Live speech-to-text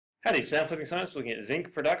Howdy, today on Flipping Science, we're looking at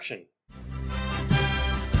zinc production.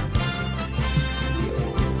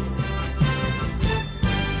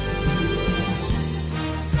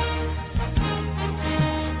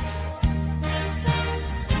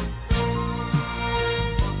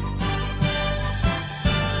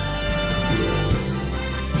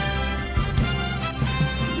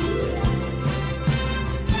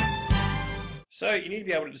 So you need to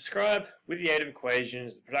be able to describe, with the aid of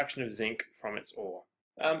equations, the production of zinc from its ore.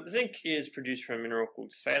 Zinc is produced from a mineral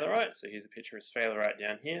called sphalerite, so here's a picture of sphalerite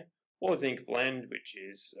down here, or zinc blende, which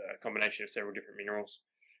is a combination of several different minerals.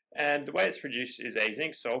 And the way it's produced is a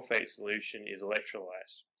zinc sulfate solution is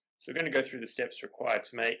electrolyzed. So we're going to go through the steps required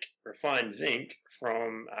to make refined zinc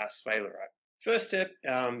from sphalerite. First step,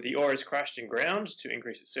 the ore is crushed and ground to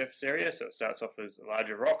increase its surface area, so it starts off as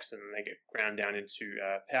larger rocks and then they get ground down into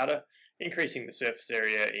powder. Increasing the surface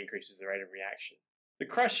area increases the rate of reaction. The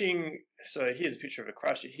crushing, so here's a picture of a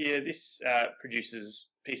crusher here. This produces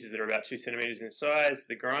pieces that are about 2 centimeters in size.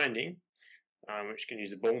 The grinding, which can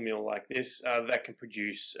use a ball mill like this, that can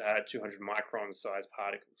produce 200 micron size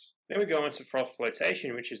particles. Then we go on to froth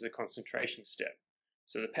flotation, which is the concentration step.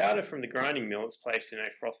 So the powder from the grinding mill is placed in a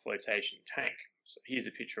froth flotation tank. So here's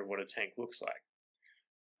a picture of what a tank looks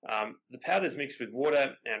like. The powder is mixed with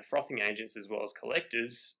water and frothing agents as well as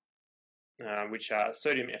collectors, which are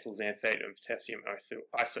sodium ethyl xanthate and potassium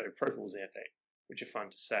isopropyl xanthate, which are fun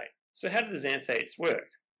to say. So how do the xanthates work?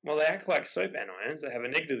 Well, they act like soap anions. They have a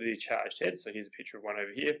negatively charged head, so here's a picture of one over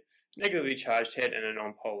here, negatively charged head and a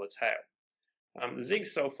non-polar tail. The zinc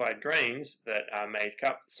sulfide grains that make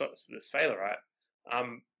up the sphalerite,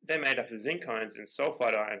 they're made up of zinc ions and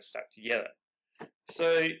sulfide ions stuck together.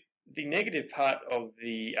 So the negative part of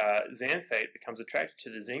the xanthate becomes attracted to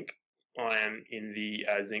the zinc ion in the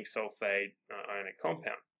zinc sulfide ionic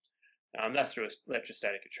compound. That's through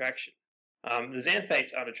electrostatic attraction. The xanthates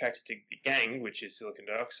aren't attracted to the gangue, which is silicon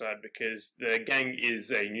dioxide, because the gangue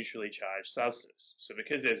is a neutrally charged substance. So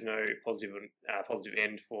because there's no positive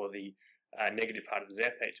end for the negative part of the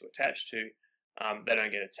xanthate to attach to, they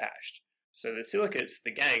don't get attached. So the silicates,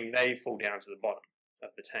 the gangue, they fall down to the bottom of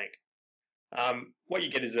the tank. What you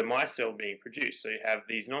get is a micelle being produced. So you have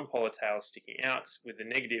these non-polar tails sticking out with the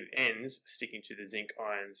negative ends sticking to the zinc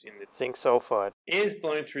ions in the zinc sulfide. Air is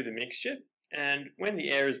blown through the mixture, and when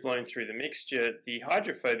the air is blown through the mixture, the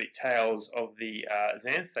hydrophobic tails of the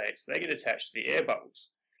xanthates, they get attached to the air bubbles.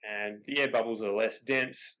 And the air bubbles are less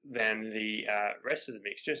dense than the rest of the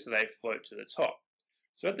mixture, so they float to the top.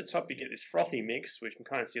 So at the top you get this frothy mix, which you can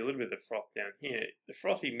kind of see a little bit of the froth down here. The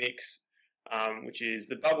frothy mix, which is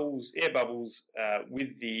the bubbles, air bubbles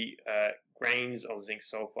with the grains of zinc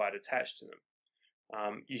sulfide attached to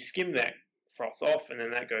them. You skim that froth off and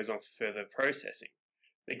then that goes on for further processing.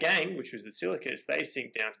 The gangue, which was the silicates, they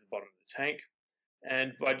sink down to the bottom of the tank,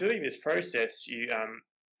 and by doing this process you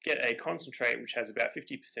get a concentrate which has about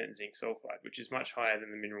 50% zinc sulfide, which is much higher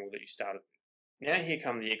than the mineral that you started with. Now here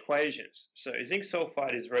come the equations. So zinc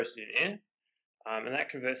sulfide is roasted in air, and that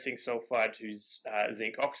converts zinc sulfide to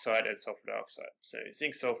zinc oxide and sulfur dioxide. So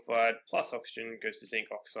zinc sulfide plus oxygen goes to zinc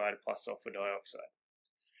oxide plus sulfur dioxide.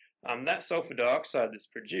 That sulfur dioxide that's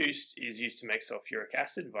produced is used to make sulfuric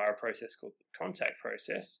acid via a process called the contact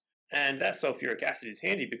process. And that sulfuric acid is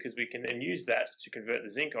handy because we can then use that to convert the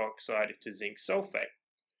zinc oxide into zinc sulfate.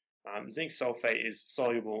 Zinc sulfate is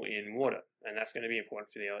soluble in water, and that's going to be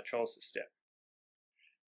important for the electrolysis step.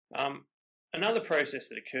 Another process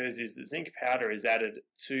that occurs is that zinc powder is added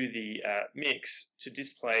to the mix to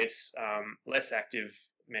displace less active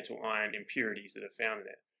metal ion impurities that are found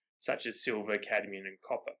there, such as silver, cadmium and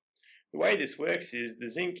copper. The way this works is the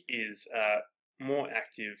zinc is more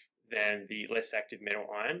active than the less active metal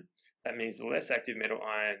ion. That means the less active metal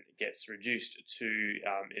ion gets reduced to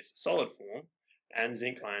its solid form and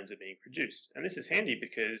zinc ions are being produced. And this is handy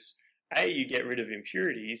because A, you get rid of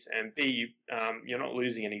impurities, and B, you're not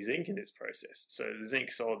losing any zinc in this process. So the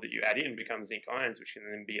zinc solid that you add in becomes zinc ions, which can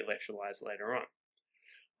then be electrolyzed later on.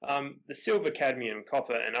 The silver, cadmium,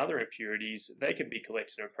 copper, and other impurities, they can be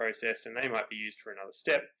collected and processed, and they might be used for another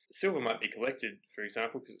step. The silver might be collected, for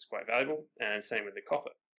example, because it's quite valuable, and same with the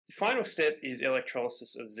copper. The final step is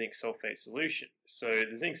electrolysis of zinc sulfate solution. So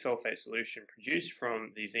the zinc sulfate solution produced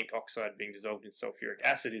from the zinc oxide being dissolved in sulfuric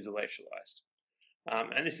acid is electrolyzed.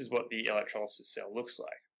 And this is what the electrolysis cell looks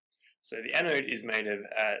like. So the anode is made of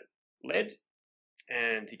lead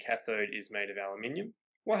and the cathode is made of aluminium.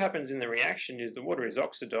 What happens in the reaction is the water is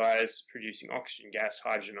oxidized, producing oxygen gas,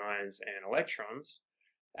 hydrogen ions and electrons.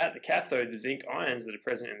 At the cathode, the zinc ions that are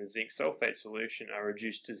present in the zinc sulfate solution are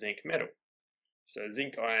reduced to zinc metal. So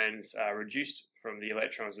zinc ions are reduced from the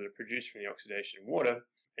electrons that are produced from the oxidation of water,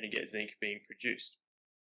 and you get zinc being produced.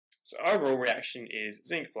 So overall reaction is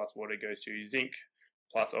zinc plus water goes to zinc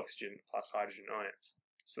plus oxygen plus hydrogen ions.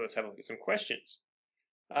 So let's have a look at some questions.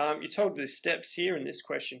 You're told the steps here in this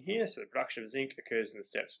question here. So the production of zinc occurs in the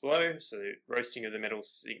steps below. So the roasting of the metal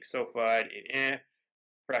zinc sulfide in air,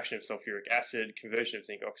 production of sulfuric acid, conversion of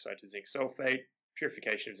zinc oxide to zinc sulfate,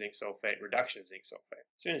 purification of zinc sulfate, reduction of zinc sulfate.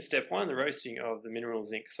 So in step 1, the roasting of the mineral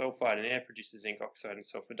zinc sulfide in air produces zinc oxide and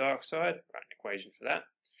sulfur dioxide. Write an equation for that.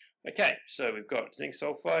 Okay, so we've got zinc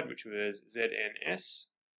sulfide, which was ZnS.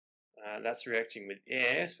 That's reacting with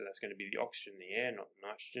air, so that's going to be the oxygen in the air, not the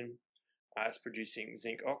nitrogen. It's producing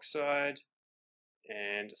zinc oxide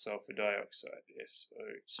and sulfur dioxide,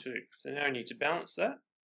 SO2. So now I need to balance that.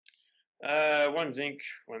 One zinc,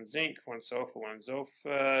 one sulfur, one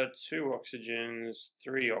sulfur, 2 oxygens,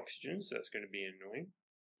 3 oxygens, so that's going to be annoying.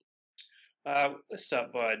 Let's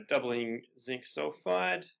start by doubling zinc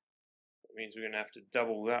sulfide. That means we're going to have to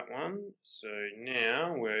double that one. So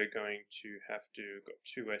now we're going to have to, got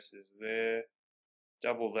 2 S's there,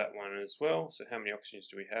 double that one as well. So how many oxygens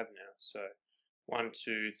do we have now? So 1,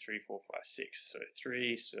 2, 3, 4, 5, 6. So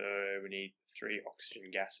 3, so we need 3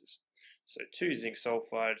 oxygen gases. So 2 zinc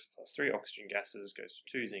sulfides plus 3 oxygen gases goes to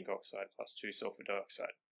 2 zinc oxide plus 2 sulfur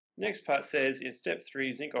dioxide. Next part says in step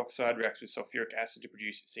 3, zinc oxide reacts with sulfuric acid to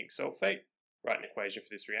produce zinc sulfate. Write an equation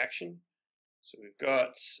for this reaction. So we've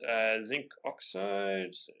got zinc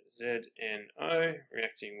oxide, so ZnO,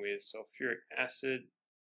 reacting with sulfuric acid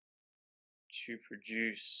to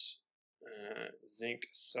produce zinc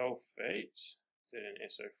sulfate,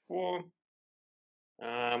 ZnSO4.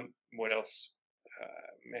 What else?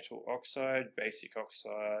 Metal oxide, basic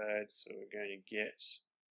oxide, so we're going to get,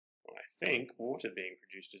 well, I think, water being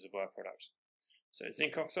produced as a byproduct. So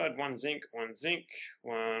zinc oxide, 1 zinc, 1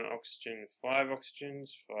 oxygen, 5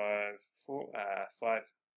 oxygens, 5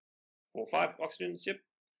 oxygens, yep,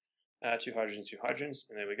 2 hydrogens,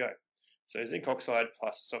 and there we go. So zinc oxide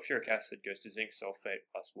plus sulfuric acid goes to zinc sulfate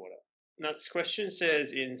plus water. Now this question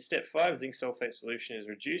says in step 5, zinc sulfate solution is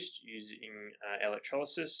reduced using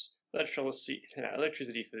electrolysis.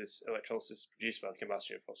 Electricity for this electrolysis is produced by the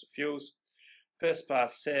combustion of fossil fuels. First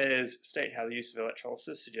part says, state how the use of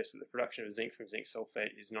electrolysis suggests that the production of zinc from zinc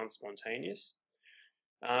sulfate is non-spontaneous.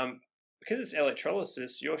 Because it's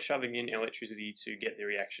electrolysis, you're shoving in electricity to get the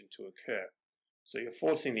reaction to occur. So you're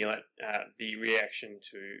forcing the reaction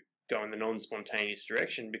to go in the non-spontaneous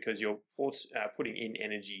direction because you're putting in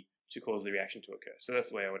energy to cause the reaction to occur. So that's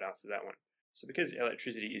the way I would answer that one. So because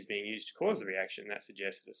electricity is being used to cause the reaction, that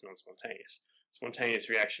suggests that it's non-spontaneous. Spontaneous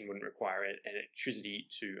reaction wouldn't require electricity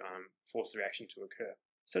to force the reaction to occur.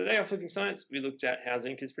 So today on Flipping Science, we looked at how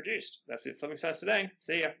zinc is produced. That's it for Flipping Science today.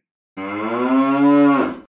 See ya.